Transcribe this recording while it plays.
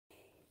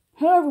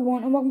Hello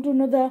everyone and welcome to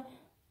another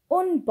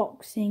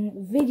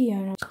unboxing video.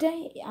 Now,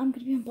 today I'm going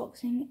to be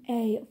unboxing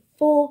a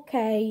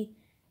 4K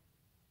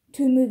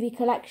 2-movie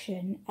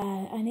collection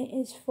and it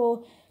is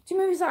for 2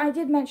 movies that I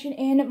did mention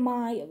in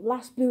my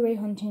last Blu-ray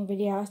hunting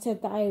video. I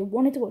said that I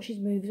wanted to watch these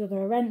movies,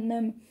 whether I rent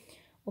them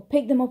or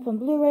pick them up on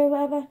Blu-ray or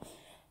whatever.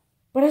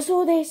 But I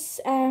saw this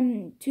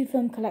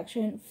 2-film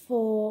collection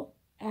for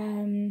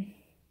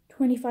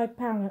 £25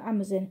 on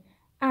Amazon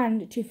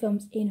and 2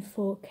 films in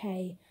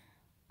 4K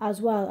as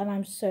well, and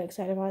I'm so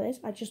excited about this.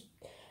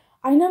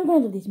 I know I'm going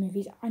to love these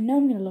movies. I know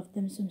I'm going to love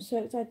them, so I'm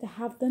so excited to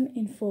have them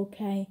in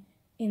 4K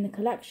in the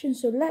collection.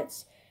 So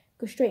let's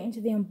go straight into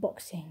the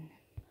unboxing.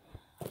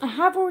 I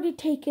have already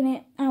taken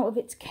it out of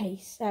its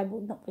case.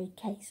 Well, not really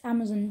case,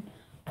 Amazon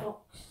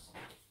box.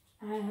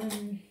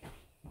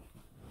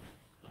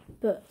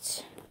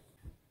 But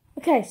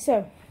okay,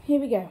 so here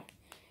we go.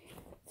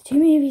 The 2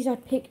 movies I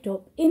picked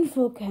up in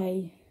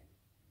 4K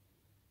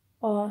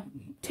are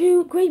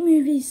 2 great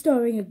movies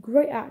starring a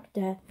great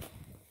actor.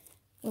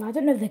 Well, I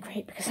don't know if they're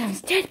great because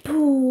that's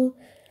Deadpool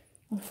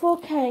on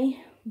 4K,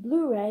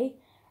 Blu-ray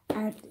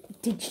and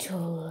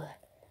digital.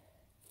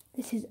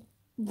 This is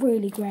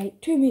really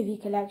great. 2 movie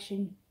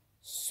collection.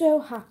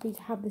 So happy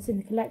to have this in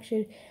the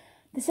collection.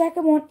 The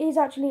second one is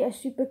actually a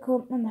super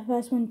cut, and the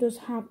first one does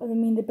have,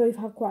 they both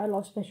have quite a lot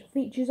of special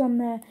features on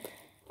there.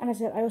 And as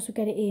I said, I also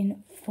get it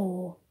in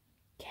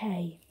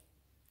 4K.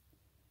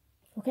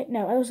 Okay,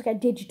 no, I also get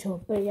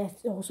digital, but yes,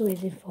 it also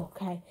is in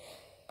 4K.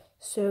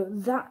 So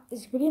that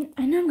is brilliant.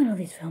 I know I'm going to love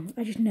these films.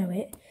 I just know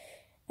it.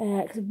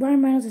 Because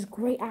Ryan Reynolds is a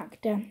great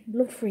actor,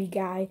 love-free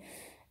guy.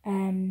 So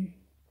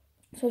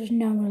I just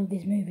know I'm going to love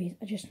these movies.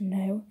 I just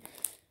know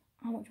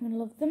how much I'm going to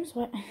love them.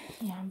 So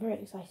yeah, I'm very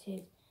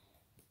excited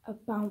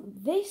about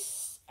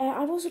this.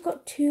 I've also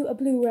got a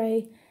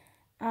Blu-ray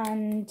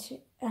and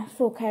a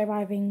 4K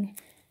arriving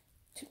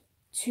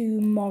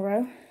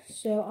tomorrow.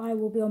 So I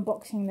will be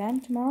unboxing them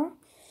tomorrow.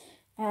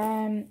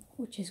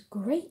 Which is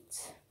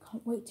great.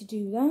 Can't wait to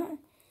do that.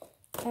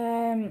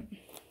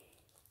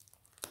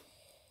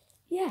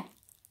 Yeah,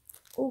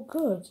 all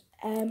good.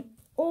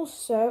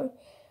 Also,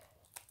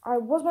 I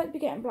was meant to be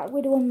getting Black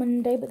Widow on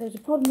Monday, but there's a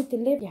problem with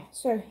delivery. Yeah,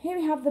 so here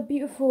we have the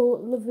beautiful,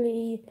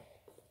 lovely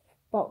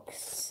box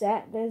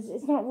set.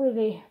 It's not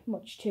really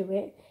much to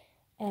it,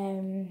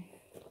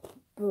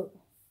 but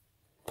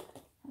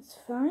that's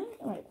fine.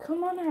 All right,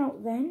 come on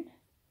out then.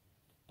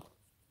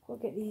 I'll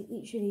get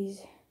each of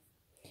these.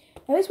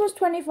 Now this was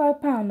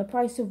 £25, the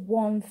price of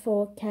one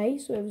 4K,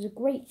 so it was a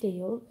great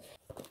deal.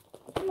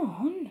 Come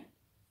on.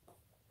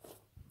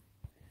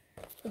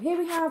 So here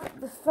we have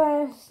the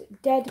first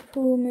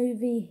Deadpool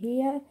movie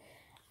here.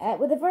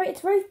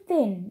 It's very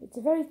thin. It's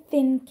a very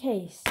thin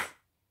case.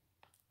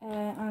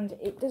 And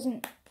it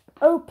doesn't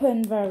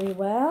open very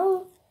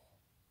well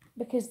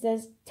because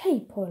there's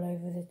tape all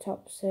over the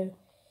top, so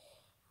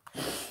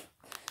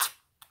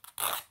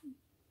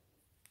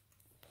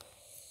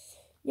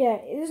yeah,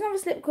 it doesn't have a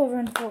slipcover,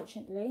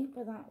 unfortunately,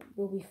 but that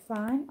will be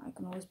fine. I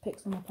can always pick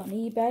some up on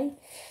eBay.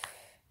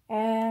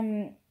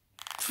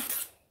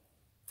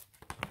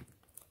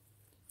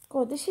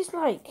 God, this is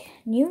like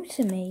new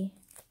to me,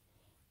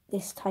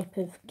 this type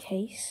of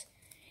case.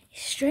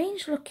 It's a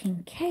strange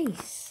looking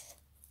case.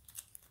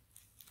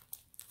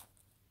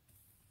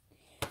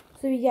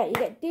 So yeah, you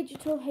get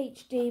digital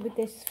HD with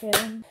this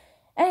film.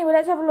 Anyway,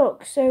 let's have a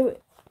look. So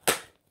yeah,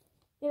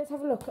 let's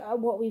have a look at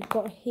what we've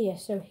got here.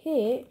 So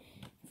here,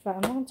 I'm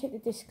not going to take the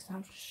discs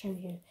out to show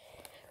you.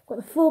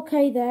 Got the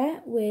 4K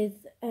there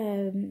with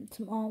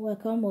some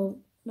artwork on, well,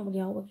 not really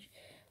artwork,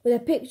 with a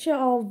picture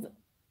of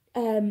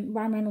Ryan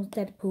Reynolds'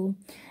 Deadpool.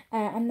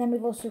 And then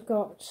we've also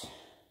got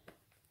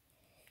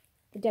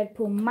the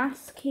Deadpool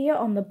mask here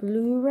on the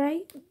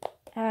Blu-ray.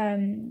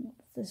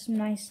 There's some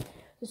nice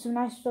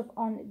stuff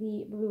on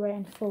the Blu-ray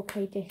and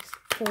 4K disc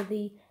for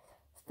the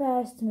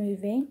first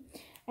movie.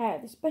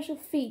 The special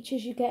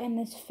features you get in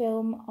this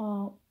film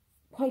are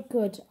quite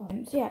good.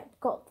 So yeah,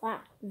 got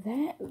that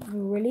there.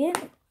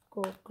 Brilliant.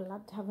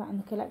 Glad to have that in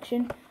the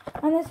collection.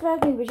 And this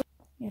version, which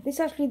this is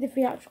actually the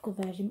theatrical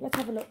version. Let's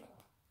have a look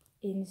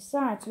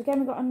inside. So again,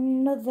 we've got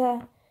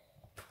another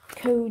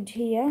code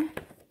here,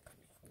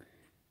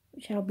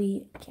 which I'll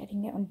be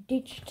getting it on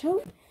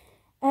digital.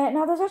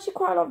 Now there's actually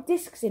quite a lot of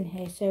discs in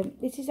here. So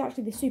this is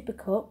actually the super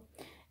cut.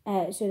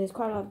 So there's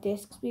quite a lot of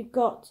discs. We've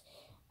got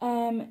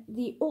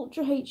the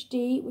Ultra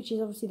HD, which is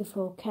obviously the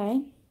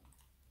 4K.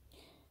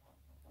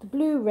 The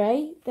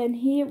Blu-ray, then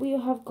here we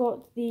have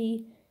got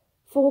the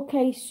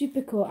 4K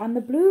supercut and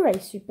the Blu-ray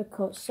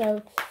supercut.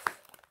 So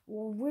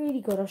really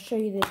good. I'll show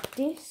you the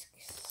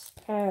discs.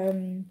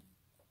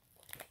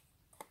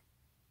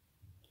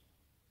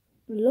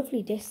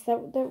 Lovely discs.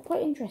 They're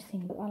quite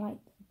interesting, but I like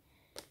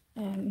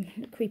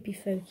the creepy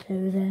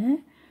photo there.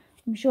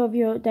 I'm sure if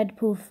you're a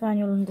Deadpool fan,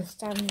 you'll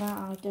understand that.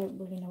 I don't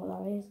really know what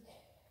that is,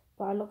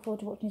 but I look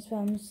forward to watching his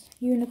films.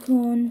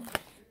 Unicorn,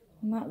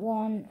 and that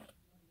one.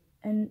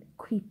 And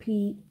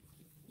creepy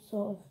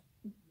sort of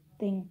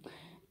thing,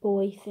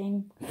 boy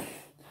thing.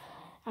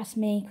 That's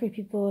me,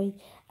 creepy boy.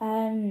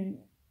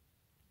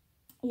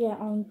 yeah,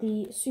 on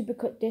the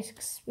supercut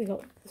discs we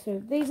got.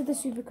 So these are the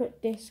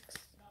supercut discs,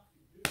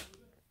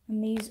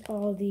 and these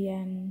are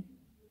the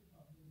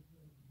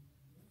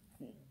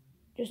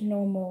just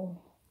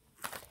normal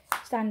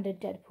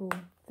standard Deadpool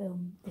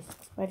film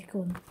discs, whatever you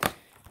call them,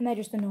 and they're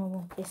just the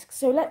normal discs.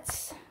 So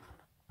let's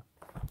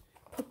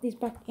put these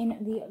back in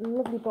the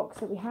lovely box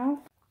that we have.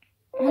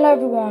 Hello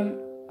everyone.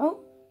 Oh,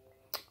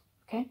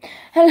 okay.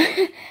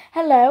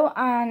 Hello,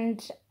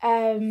 and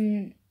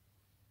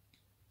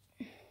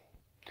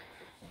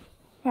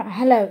right,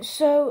 hello.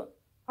 So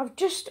I've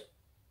just,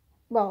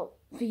 well,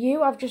 for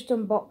you, I've just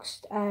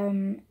unboxed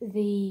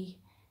the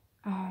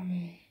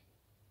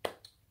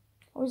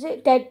what was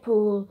it?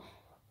 Deadpool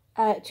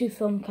 2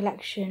 film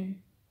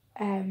collection.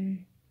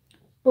 And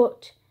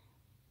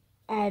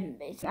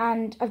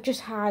I've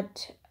just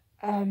had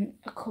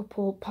a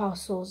couple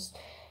parcels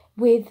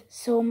with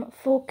some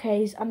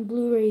 4Ks and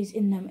Blu-rays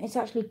in them. It's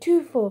actually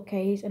 2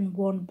 4Ks and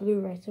 1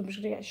 Blu-ray, so I'm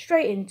just going to get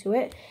straight into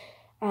it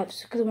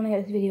because I want to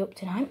get this video up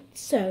tonight.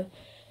 So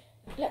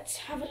let's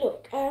have a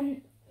look.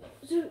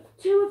 So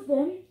 2 of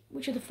them,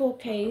 which are the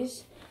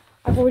 4Ks,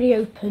 I've already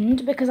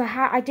opened because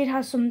I did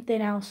have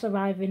something else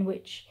arriving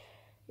which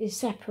is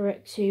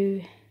separate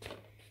to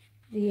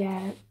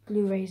the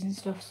Blu-rays and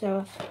stuff,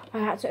 so I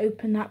had to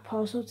open that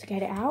parcel to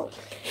get it out.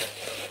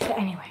 But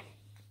anyway,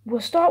 we'll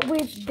start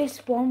with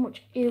this one,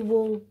 which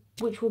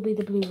will be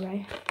the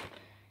Blu-ray.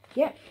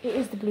 Yep, it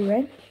is the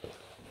Blu-ray.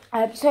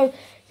 So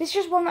this is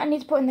just one that I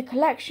need to put in the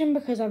collection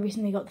because I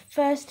recently got the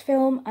first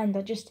film and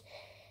I just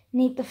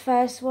need the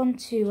first one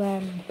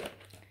to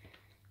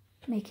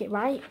make it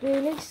right,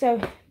 really.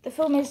 So the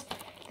film is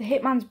the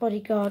Hitman's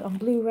Bodyguard on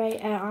Blu-ray.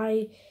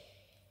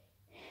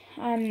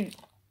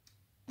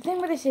 The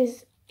thing with this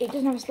is it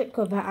doesn't have a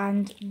slipcover,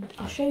 and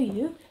I'll show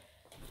you.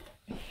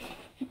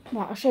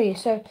 Well, I'll show you.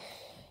 So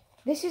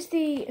this is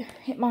the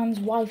Hitman's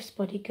wife's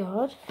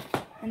bodyguard,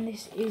 and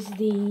this is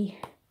the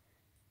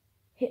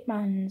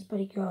Hitman's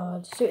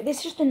bodyguard. So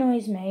this just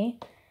annoys me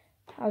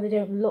how they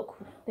don't look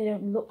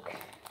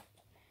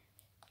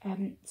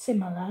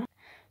similar.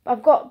 But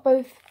I've got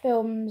both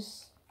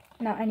films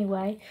now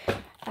anyway.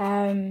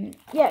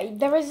 Yeah,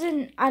 there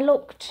isn't. I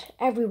looked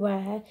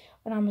everywhere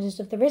on Amazon and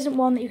stuff. There isn't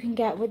one that you can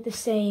get with the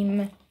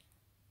same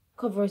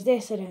cover as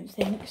this, I don't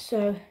think.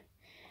 So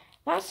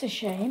that's a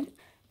shame.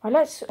 Right,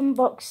 let's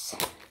unbox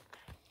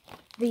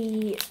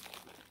the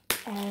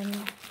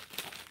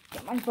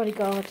Hitman's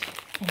Bodyguard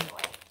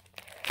anyway.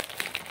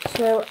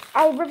 So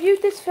I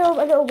reviewed this film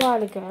a little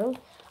while ago.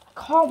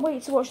 I can't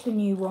wait to watch the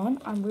new one.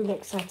 I'm really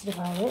excited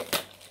about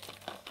it.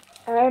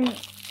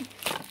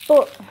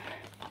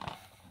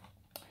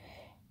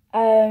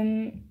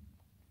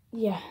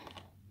 Yeah.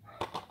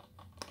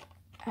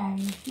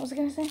 What was I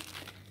going to say?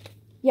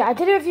 Yeah, I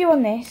did a review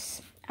on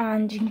this,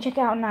 and you can check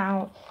it out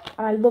now.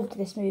 And I loved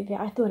this movie.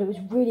 I thought it was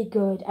really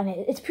good, and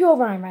it's pure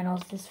Ryan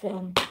Reynolds, this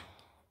film.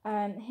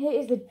 Here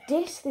is the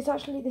disc. This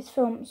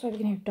film, sorry, we're going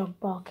to hear a dog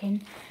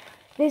barking.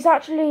 This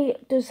actually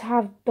does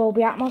have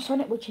Dolby Atmos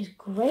on it, which is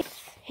great.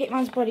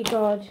 Hitman's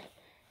Bodyguard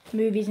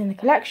movies in the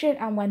collection,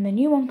 and when the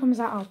new one comes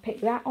out, I'll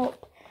pick that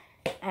up.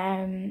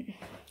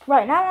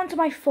 Right, now onto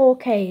my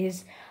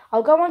 4Ks.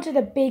 I'll go on to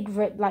the big,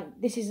 like,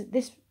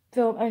 this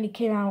film only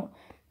came out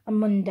on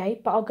Monday,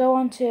 but I'll go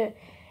on to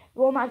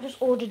the one that I've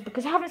just ordered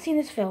because I haven't seen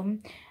this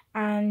film,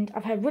 and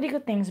I've heard really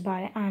good things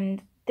about it,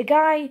 and the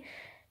guy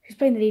who's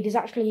playing the lead is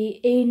actually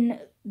in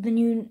the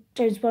new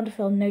James Bond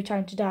film, No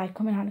Time to Die,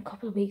 coming out in a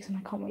couple of weeks, and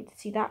I can't wait to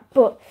see that.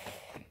 But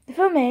the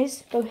film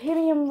is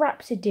Bohemian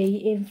Rhapsody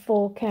in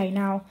 4K.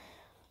 Now,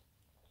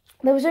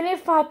 there was only a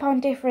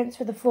 £5 difference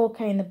for the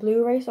 4K and the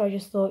Blu-ray, so I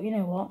just thought, you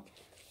know what,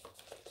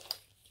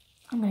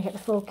 I'm going to get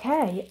the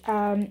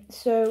 4K.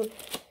 So,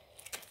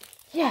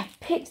 yeah,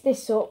 picked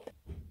this up.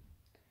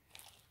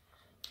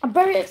 I'm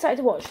very excited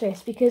to watch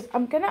this because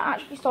I'm going to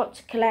actually start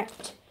to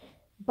collect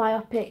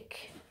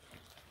biopic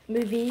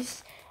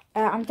movies.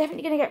 I'm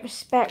definitely going to get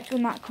Respect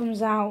when that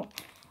comes out.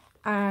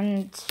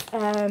 And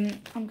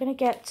I'm going to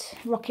get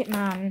Rocket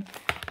Man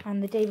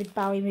and the David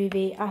Bowie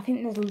movie. I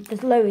think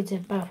there's loads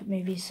of biopic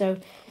movies, so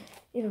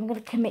if I'm going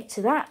to commit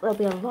to that, there'll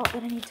be a lot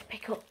that I need to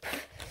pick up.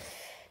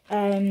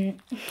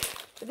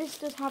 But this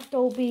does have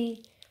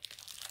Dolby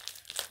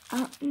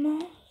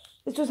Atmos.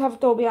 This does have a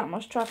Dolby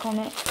Atmos track on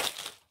it,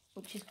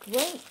 which is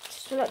great.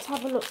 So let's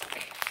have a look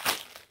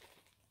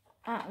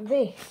at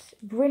this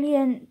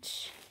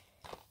brilliant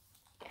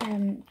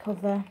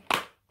cover.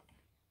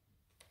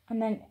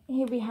 And then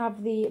here we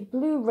have the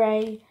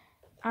Blu-ray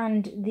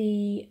and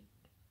the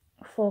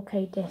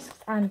 4K discs,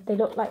 and they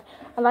look like,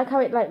 I like how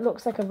it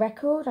looks like a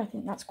record. I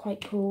think that's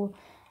quite cool.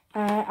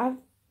 Have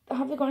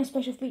they got any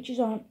special features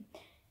on?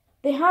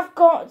 They have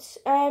got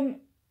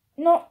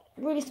not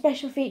really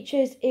special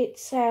features.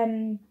 It's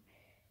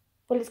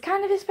well, it's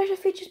kind of a special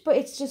features, but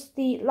it's just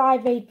the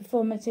Live Aid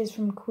performances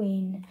from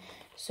Queen.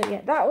 So yeah,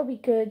 that will be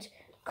good.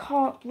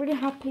 Can't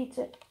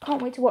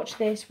wait to watch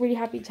this. Really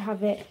happy to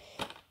have it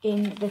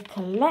in the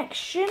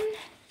collection.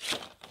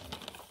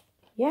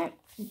 Yeah,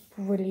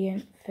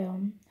 brilliant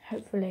film.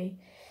 Hopefully,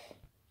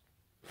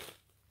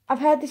 I've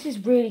heard this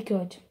is really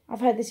good.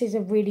 I've heard this is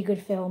a really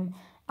good film,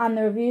 and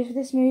the reviews for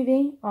this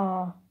movie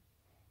are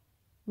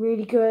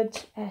really good.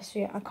 So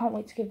yeah, I can't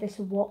wait to give this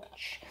a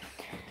watch.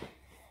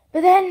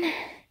 But then,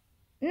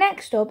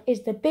 next up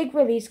is the big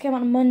release. Came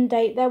out on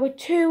Monday. There were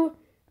 2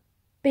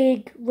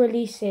 big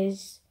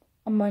releases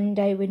on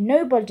Monday with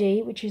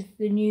Nobody, which is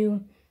the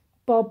new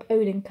Bob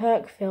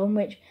Odenkirk film,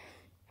 which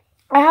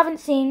I haven't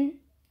seen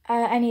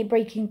any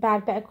Breaking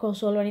Bad, Better Call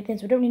Saul or anything,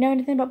 so I don't really know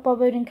anything about Bob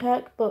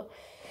Odenkirk, but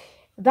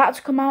that's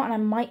come out and I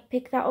might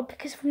pick that up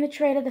because from the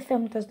trailer the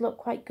film does look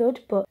quite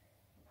good. But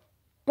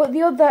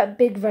the other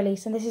big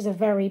release, and this is a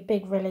very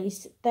big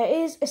release, there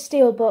is a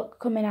Steelbook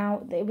coming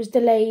out. It was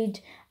delayed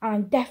and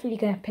I'm definitely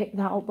going to pick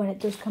that up when it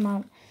does come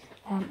out,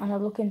 and I'll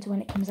look into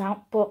when it comes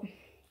out. But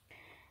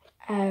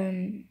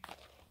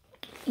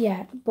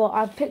yeah, but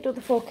I've picked up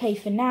the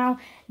 4K for now.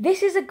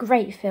 This is a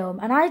great film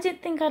and I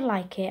didn't think I'd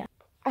like it.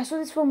 I saw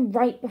this film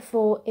right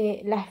before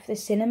it left the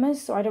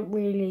cinemas, so I don't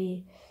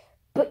really...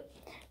 But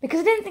because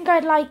I didn't think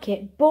I'd like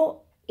it, but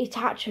it's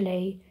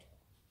actually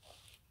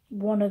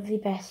one of the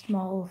best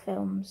Marvel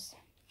films.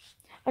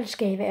 I just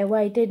gave it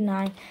away, didn't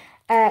I?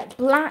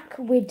 Black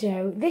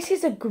Widow. This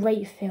is a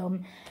great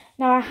film.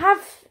 Now,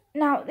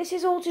 this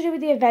is all to do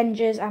with the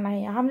Avengers, and I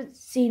haven't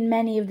seen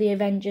many of the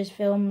Avengers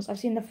films. I've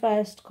seen the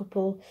first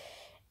couple,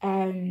 but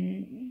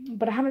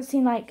I haven't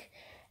seen, like,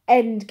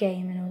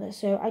 Endgame and all that.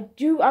 So I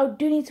do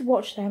need to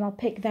watch them. I'll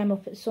pick them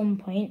up at some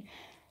point.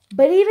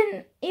 But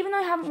even though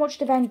I haven't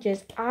watched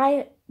Avengers,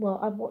 I've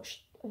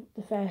watched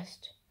the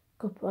first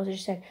couple, as I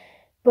just said.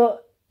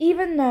 But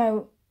even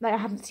though I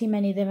haven't seen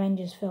many of the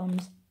Avengers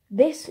films,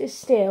 this is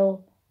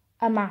still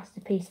a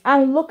masterpiece.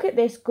 And look at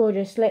this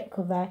gorgeous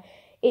slipcover.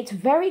 It's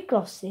very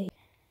glossy.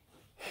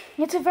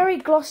 It's a very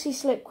glossy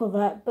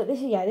slipcover, but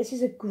this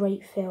is a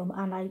great film,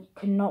 and I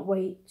cannot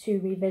wait to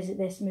revisit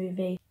this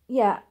movie.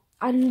 Yeah,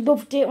 I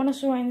loved it when I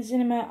saw it in the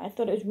cinema. I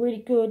thought it was really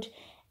good.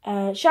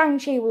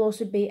 Shang-Chi will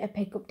also be a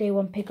day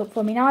one pickup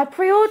for me. Now, I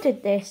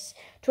pre-ordered this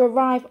to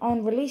arrive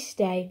on release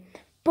day,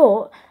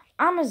 but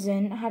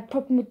Amazon had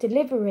problem with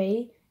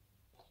delivery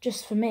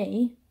just for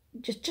me.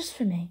 Just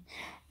for me.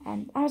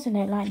 And Amazon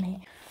don't like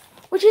me.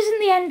 Which isn't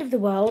the end of the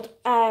world.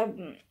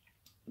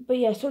 But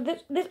yeah, so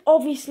this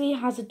obviously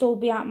has a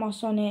Dolby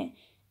Atmos on it.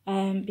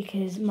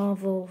 Because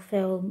Marvel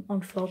film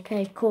on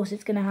 4K, of course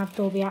it's going to have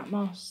Dolby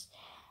Atmos.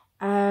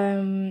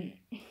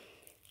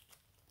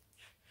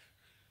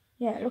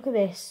 Yeah, look at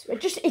this.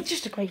 It's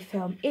just a great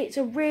film. It's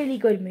a really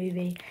good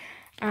movie.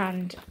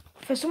 And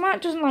for someone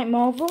that doesn't like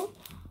Marvel,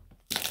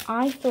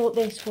 I thought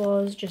this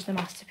was just a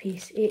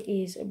masterpiece. It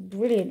is a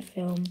brilliant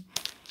film.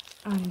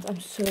 And I'm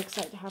so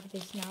excited to have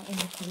this now in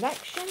the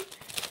collection.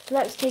 So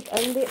let's take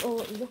a little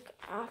look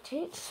at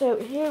it. So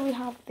here we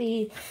have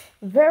the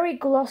very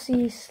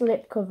glossy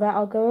slipcover.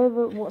 I'll go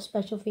over what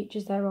special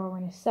features there are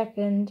in a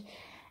second.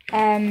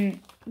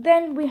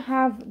 Then we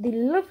have the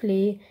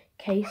lovely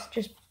case,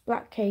 just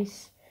black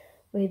case,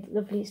 with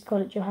lovely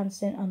Scarlett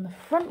Johansson on the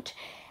front,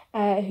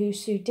 who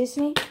sued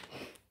Disney.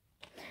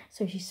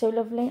 So she's so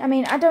lovely. I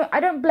mean, I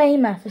don't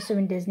blame her for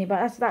suing Disney, but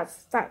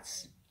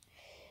that's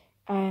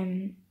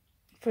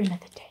for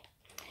another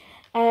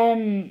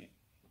day.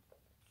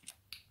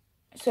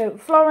 So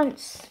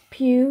Florence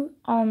Pugh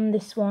on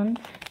this one,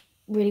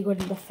 really good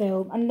in the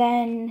film, and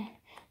then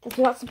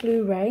that's a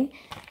Blu-ray,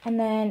 and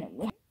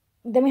then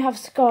we have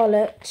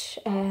Scarlett,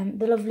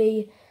 the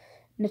lovely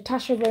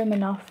Natasha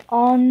Romanoff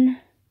on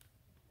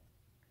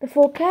the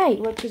 4K,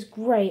 which is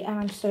great, and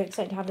I'm so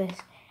excited to have this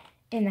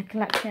in the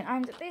collection.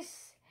 And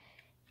this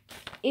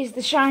is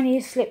the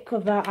shiniest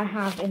slipcover I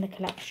have in the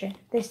collection.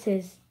 This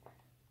is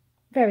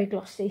very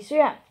glossy. So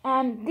yeah,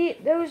 I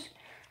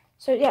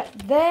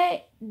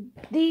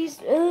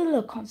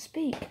can't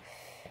speak.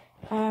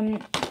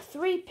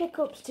 3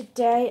 pickups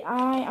today.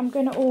 I am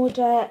going to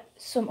order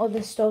some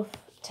other stuff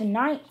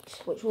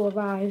tonight, which will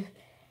arrive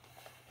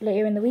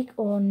later in the week,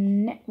 or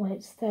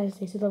it's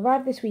Thursday, so they'll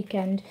arrive this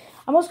weekend.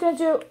 I'm also going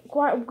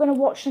to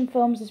watch some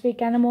films this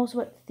weekend. I'm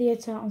also at the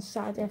theatre on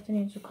Saturday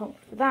afternoon, so I can't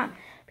wait for that.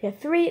 We have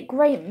 3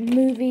 great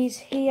movies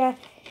here: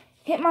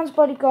 Hitman's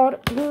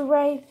Bodyguard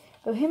Blu-ray,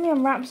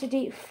 Bohemian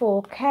Rhapsody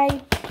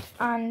 4K,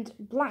 and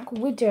Black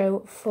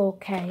Widow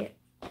 4K.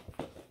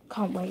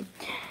 Can't wait.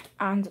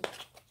 And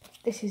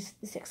this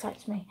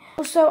excites me.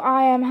 Also,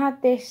 I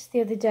had this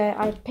the other day.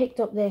 I picked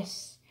up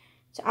this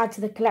to add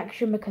to the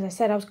collection because I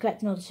said I was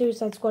collecting all the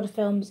Suicide Squad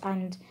films,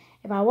 and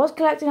if I was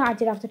collecting it, I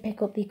did have to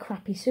pick up the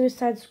crappy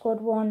Suicide Squad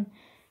one.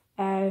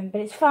 But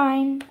it's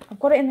fine. I've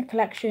got it in the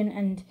collection,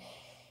 and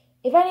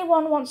if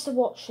anyone wants to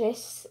watch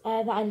this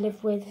that I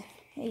live with,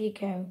 here you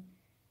go.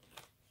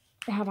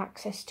 They have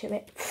access to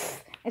it.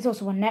 It's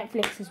also on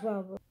Netflix as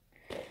well.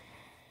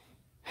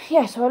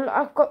 Yeah, so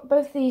I've got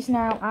both these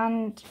now,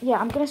 and yeah,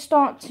 I'm going to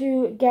start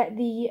to get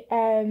the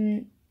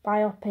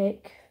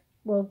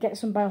get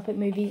some biopic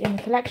movies in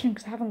the collection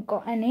because I haven't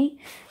got any.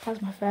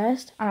 That's my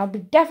first, and I'll be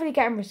definitely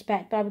getting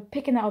Respect, but I'll be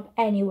picking that up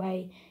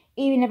anyway,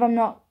 even if I'm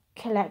not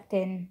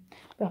collecting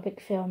biopic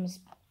films.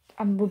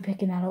 I'm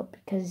picking that up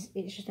because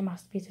it's just a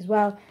masterpiece as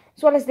well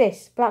as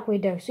this Black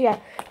Widow. So yeah,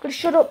 I'm going to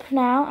shut up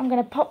now. I'm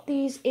going to pop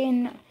these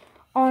in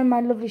on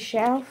my lovely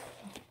shelf.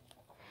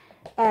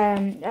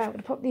 I'm going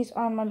to put these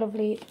on my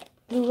lovely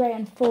Blu-ray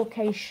and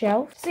 4K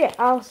shelf. So yeah,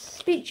 I'll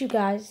speak to you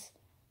guys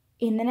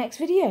in the next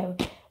video,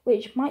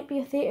 which might be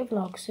a theatre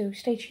vlog, so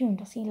stay tuned.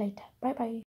 I'll see you later. Bye bye.